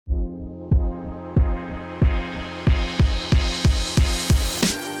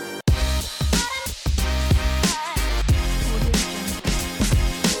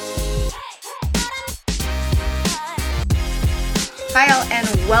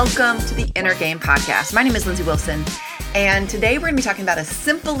Welcome to the Inner Game Podcast. My name is Lindsay Wilson, and today we're going to be talking about a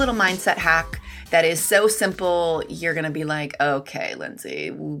simple little mindset hack that is so simple, you're going to be like, okay,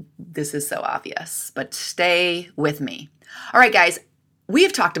 Lindsay, this is so obvious, but stay with me. All right, guys, we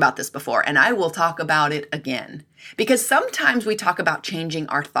have talked about this before, and I will talk about it again, because sometimes we talk about changing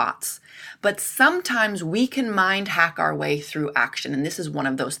our thoughts, but sometimes we can mind hack our way through action, and this is one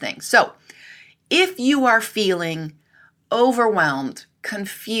of those things. So if you are feeling overwhelmed,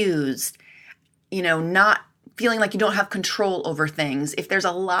 confused, not feeling like you don't have control over things, if there's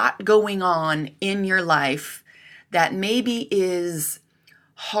a lot going on in your life that maybe is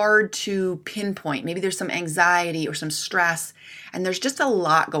hard to pinpoint, maybe there's some anxiety or some stress, and there's just a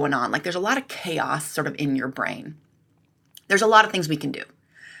lot going on, like there's a lot of chaos sort of in your brain. There's a lot of things we can do.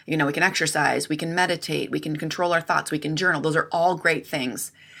 We can exercise, we can meditate, we can control our thoughts, we can journal. Those are all great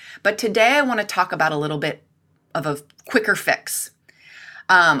things. But today I want to talk about a little bit of a quicker fix.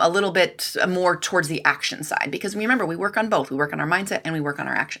 A little bit more towards the action side, because remember, we work on both. We work on our mindset and we work on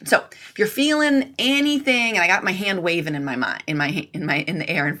our action. So if you're feeling anything, and I got my hand waving in my mind, in the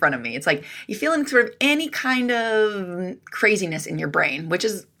air in front of me, it's like you're feeling sort of any kind of craziness in your brain, which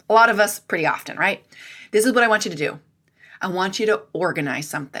is a lot of us pretty often, right? This is what I want you to do. I want you to organize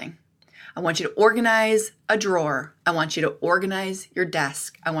something. I want you to organize a drawer. I want you to organize your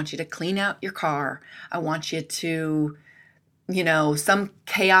desk. I want you to clean out your car. I want you to some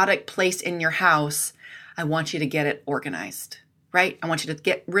chaotic place in your house, I want you to get it organized, right? I want you to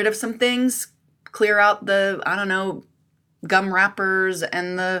get rid of some things, clear out the, gum wrappers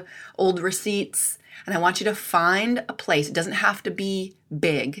and the old receipts. And I want you to find a place, it doesn't have to be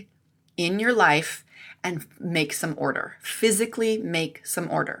big, in your life, and make some order. Physically make some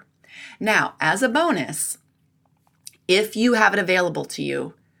order. Now, as a bonus, if you have it available to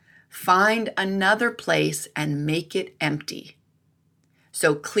you, find another place and make it empty.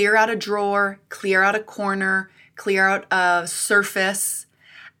 So clear out a drawer, clear out a corner, clear out a surface,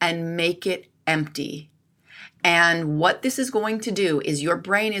 and make it empty. And what this is going to do is your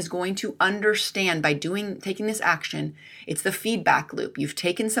brain is going to understand by taking this action. It's the feedback loop. You've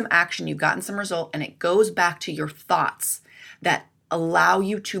taken some action, you've gotten some result, and it goes back to your thoughts that allow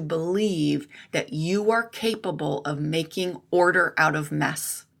you to believe that you are capable of making order out of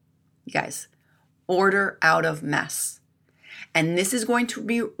mess. You guys, order out of mess. And this is going to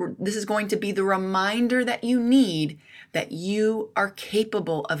be the reminder that you need that you are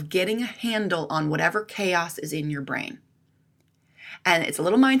capable of getting a handle on whatever chaos is in your brain. And it's a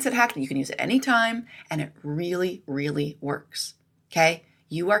little mindset hack that you can use at any time, and it really, really works. Okay?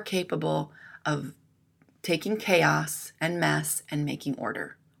 You are capable of taking chaos and mess and making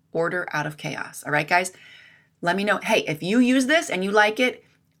order. Order out of chaos. All right, guys? Let me know. Hey, if you use this and you like it,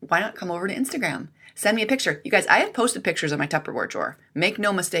 why not come over to Instagram? Send me a picture. You guys, I have posted pictures of my Tupperware drawer. Make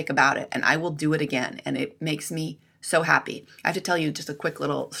no mistake about it, and I will do it again, and it makes me so happy. I have to tell you just a quick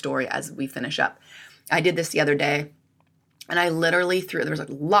little story as we finish up. I did this the other day, and I literally there was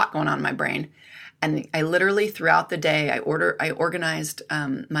a lot going on in my brain, and I literally throughout the day, I organized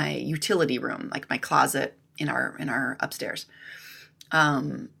my utility room, like my closet in our upstairs,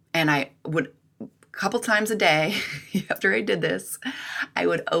 and I would, a couple times a day after I did this, I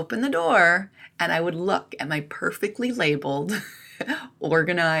would open the door and I would look at my perfectly labeled,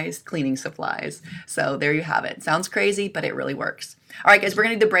 organized cleaning supplies. So there you have it. Sounds crazy, but it really works. All right, guys, we're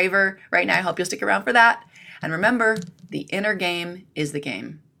going to do the Braver right now. I hope you'll stick around for that. And remember, the inner game is the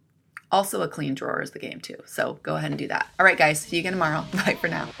game. Also, a clean drawer is the game too. So go ahead and do that. All right, guys, see you again tomorrow. Bye for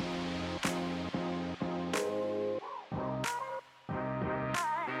now.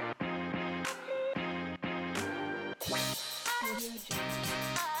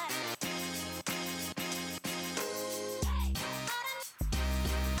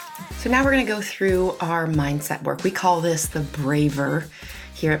 So now we're going to go through our mindset work. We call this the Braver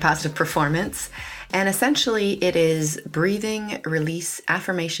here at Positive Performance. And essentially it is breathing, release,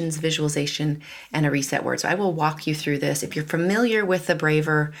 affirmations, visualization, and a reset word. So I will walk you through this. If you're familiar with the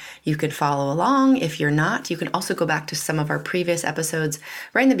Braver, you could follow along. If you're not, you can also go back to some of our previous episodes.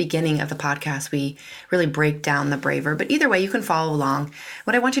 Right in the beginning of the podcast, we really break down the Braver. But either way, you can follow along.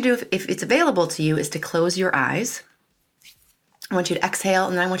 What I want you to do, if it's available to you, is to close your eyes. I want you to exhale,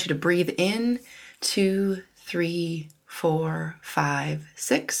 and then I want you to breathe in, 2, 3, 4, 5,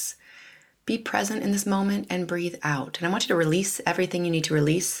 6. Be present in this moment and breathe out. And I want you to release everything you need to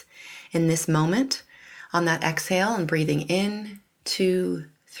release in this moment on that exhale, and breathing in, 2,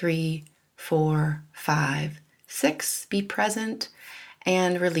 3, 4, 5, 6. Be present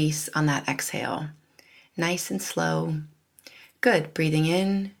and release on that exhale. Nice and slow. Good. Breathing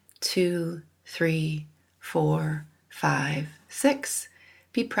in, 2, 3, 4, 5, 6.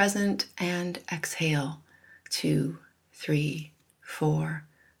 Be present and exhale. 2, 3, 4,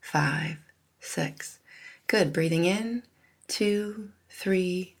 5, 6. Good. Breathing in. 2,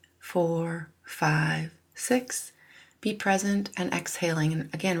 3, 4, 5, 6. Be present and exhaling. And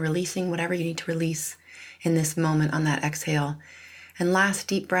again, releasing whatever you need to release in this moment on that exhale. And last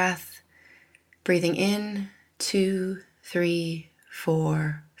deep breath. Breathing in. 2, 3,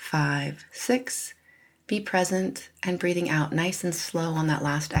 4, 5, 6. Be present and breathing out nice and slow on that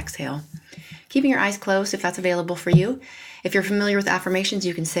last exhale. Keeping your eyes closed if that's available for you. If you're familiar with affirmations,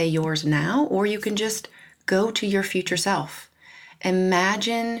 you can say yours now, or you can just go to your future self.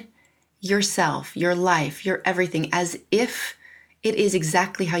 Imagine yourself, your life, your everything as if it is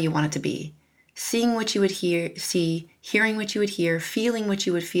exactly how you want it to be. Seeing what you would see, hearing what you would hear, feeling what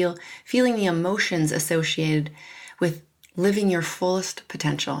you would feel, feeling the emotions associated with living your fullest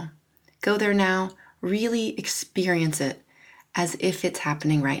potential. Go there now. Really experience it as if it's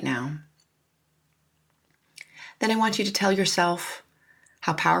happening right now. Then I want you to tell yourself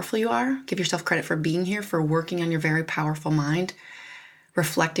how powerful you are. Give yourself credit for being here, for working on your very powerful mind,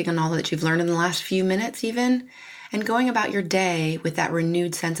 reflecting on all that you've learned in the last few minutes even, and going about your day with that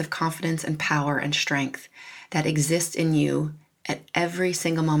renewed sense of confidence and power and strength that exists in you at every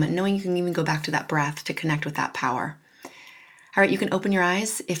single moment, knowing you can even go back to that breath to connect with that power. All right, you can open your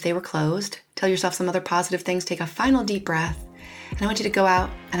eyes if they were closed. Tell yourself some other positive things. Take a final deep breath. And I want you to go out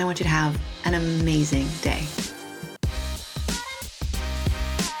and I want you to have an amazing day.